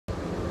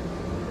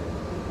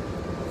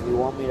you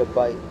want me to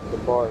bite the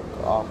bark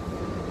off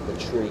the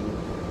tree,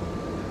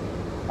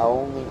 I'll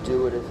only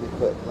do it if you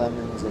put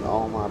lemons in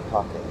all my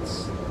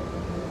pockets.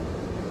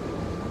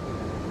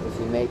 If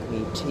you make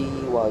me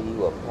tea while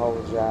you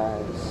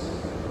apologize.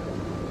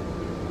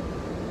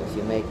 If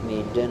you make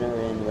me dinner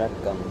in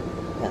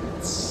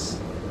recompense.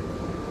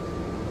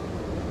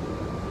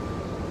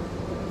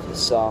 If you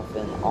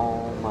soften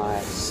all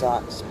my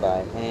socks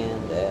by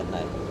hand at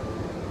night.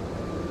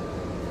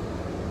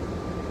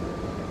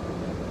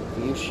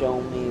 If you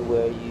show me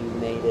where you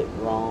made it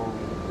wrong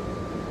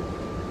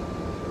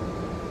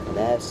and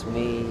ask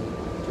me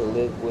to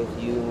live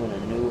with you in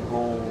a new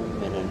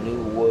home, in a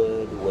new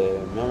wood where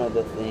none of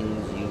the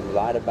things you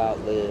lied about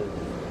live,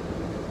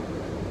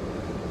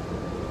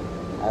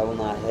 I will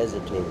not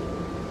hesitate.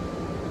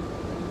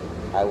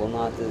 I will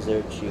not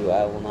desert you.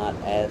 I will not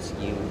ask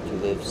you to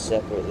live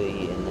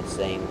separately in the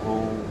same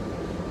home.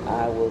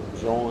 I will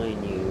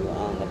join you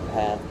on the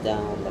path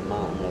down the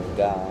mountain of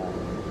God.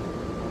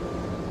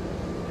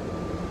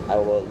 I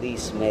will at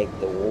least make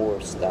the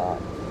war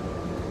stop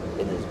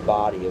in this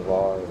body of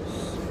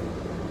ours.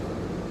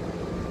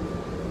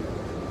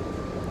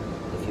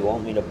 If you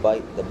want me to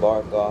bite the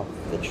bark off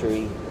the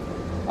tree,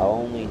 I'll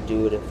only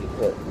do it if you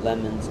put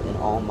lemons in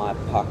all my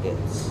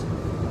pockets.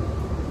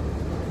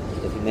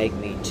 If you make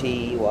me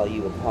tea while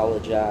you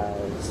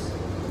apologize.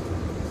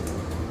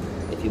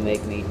 If you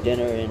make me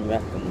dinner in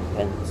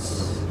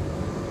recompense.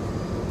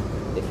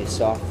 If you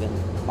soften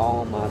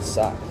all my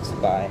socks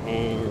by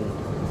hand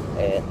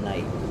at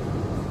night.